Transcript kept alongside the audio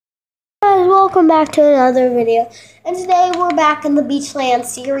welcome back to another video. And today we're back in the Beachland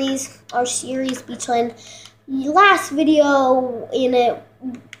series, our series Beachland. Last video in it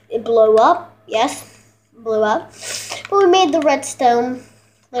blew up. Yes, blew up. But we made the redstone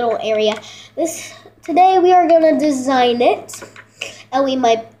little area. Today we are gonna design it, and we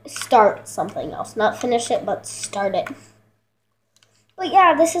might start something else. Not finish it, but start it. But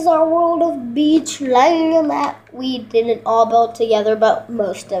yeah, this is our world of Beachland that we didn't all build together, but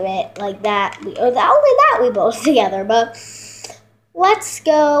most of it, like that, only that we built together. But let's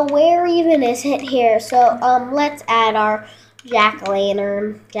go. Where even is it here? So let's add our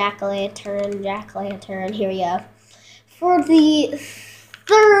jack-o'-lantern. Here we go. For the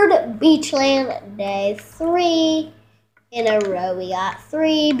third Beachland day, 3 in a row. We got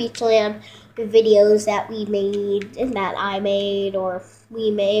 3 Beachland videos that we made and that I made, or we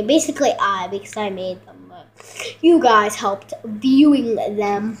made. Basically because I made them, but you guys helped viewing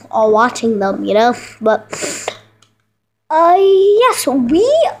them or watching them, you know. But yes,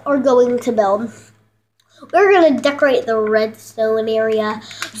 we are going to build. We're gonna decorate the redstone area,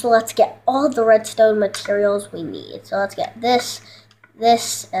 so let's get all the redstone materials we need. So let's get this,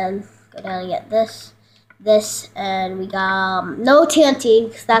 and go down and get this, and we got no TNT,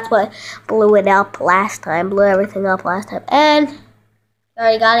 because that's what blew everything up last time. And we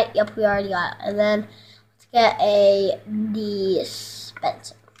already got it. Yep, we already got it. And then let's get a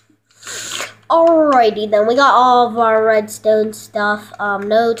dispenser. Alrighty, then we got all of our redstone stuff.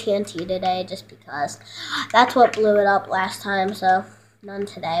 No TNT today, just because that's what blew it up last time. So none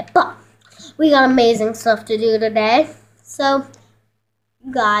today, but we got amazing stuff to do today. So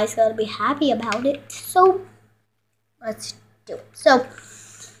you guys gotta be happy about it. So let's do it. So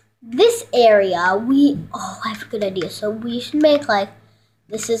this area, I have a good idea. So we should make like,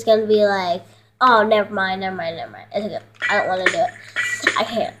 this is gonna be like, oh, never mind. It's okay. I don't want to do it. I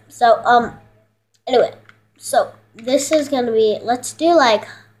can't. So anyway, so this is gonna be, let's do like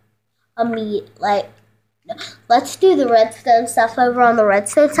let's do the redstone stuff over on the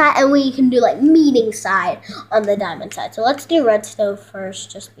redstone side, and we can do like meeting side on the diamond side. So let's do redstone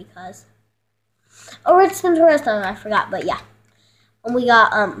first, just because. Oh, redstone to redstone, I forgot, but yeah. And we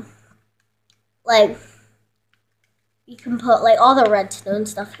got like, you can put like all the redstone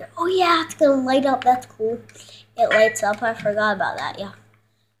stuff here. Oh yeah, it's gonna light up. That's cool. It lights up. I forgot about that. Yeah.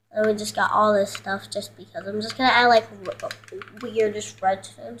 And we just got all this stuff just because. I'm just gonna add like weird just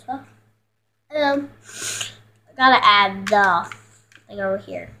redstone stuff. I gotta add the thing over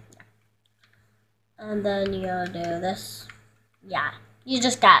here. Yeah. And then you gotta do this. Yeah, you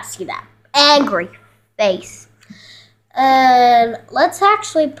just gotta see that angry face. And let's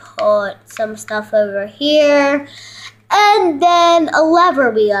actually put some stuff over here. And then a lever,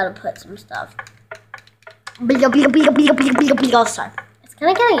 we gotta put some stuff. Oh, sorry. It's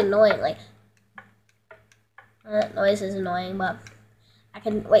kind of getting annoying. Like, that noise is annoying, but I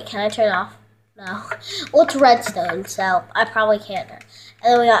can, wait, can I turn it off? No. Well, it's redstone, so I probably can't. And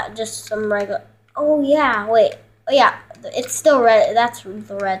then we got just some regular, oh yeah, wait. Oh yeah, it's still red. That's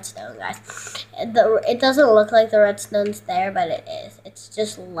the redstone, guys. It doesn't look like the redstone's there, but it is. It's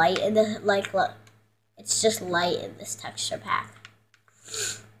just light in the, like, look. It's just light in this texture pack.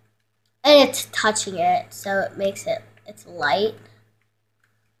 And it's touching it, so it makes it's light.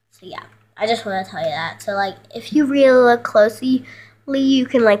 So yeah, I just want to tell you that. So like, if you really look closely, you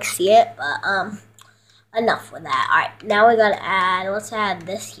can like see it, but enough with that. Alright, now we gotta add, let's add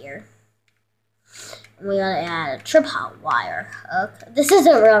this here. We gotta add a tripod wire. Okay. This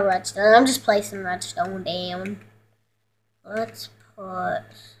isn't real redstone. I'm just placing redstone down. Let's put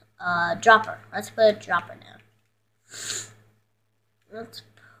a dropper. Let's put a dropper down. Let's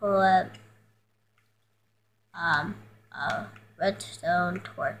put a redstone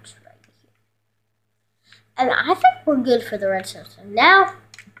torch right here. And I think we're good for the redstone. So now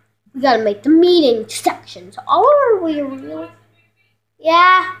we gotta make the meeting section. So are we really?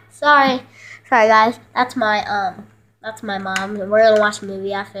 Yeah. Sorry guys, that's my mom, and we're gonna watch a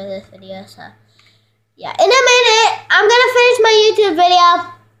movie after this video, so yeah. In a minute, I'm gonna finish my YouTube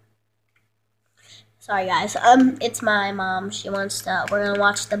video. Sorry guys, it's my mom. She wants to, we're gonna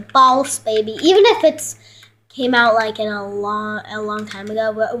watch The Boss Baby, even if it's came out like in a long time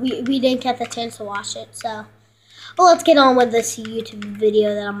ago, but we didn't get the chance to watch it, so well, let's get on with this YouTube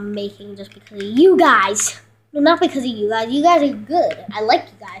video that I'm making just because of you guys. No, not because of you guys. You guys are good. I like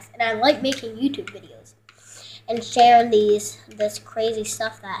you guys, and I like making YouTube videos and sharing this crazy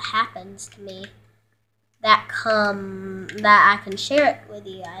stuff that happens to me that I can share it with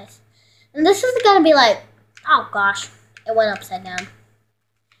you guys. And this is gonna be like, oh gosh, it went upside down.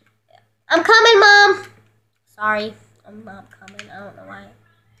 I'm coming, Mom. Sorry, I'm not coming. I don't know why.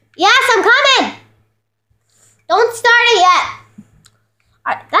 Yes, I'm coming. Don't start it yet.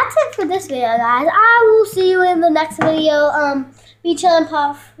 Alright, that's it for this video, guys. I will see you in the next video. Be chillin'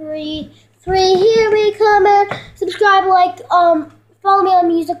 Pop 3. Here we come, and subscribe, like, follow me on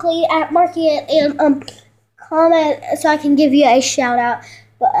Musical.ly at Marky, and comment so I can give you a shout out.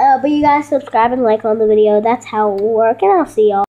 But you guys subscribe and like on the video. That's how it will work, and I'll see y'all.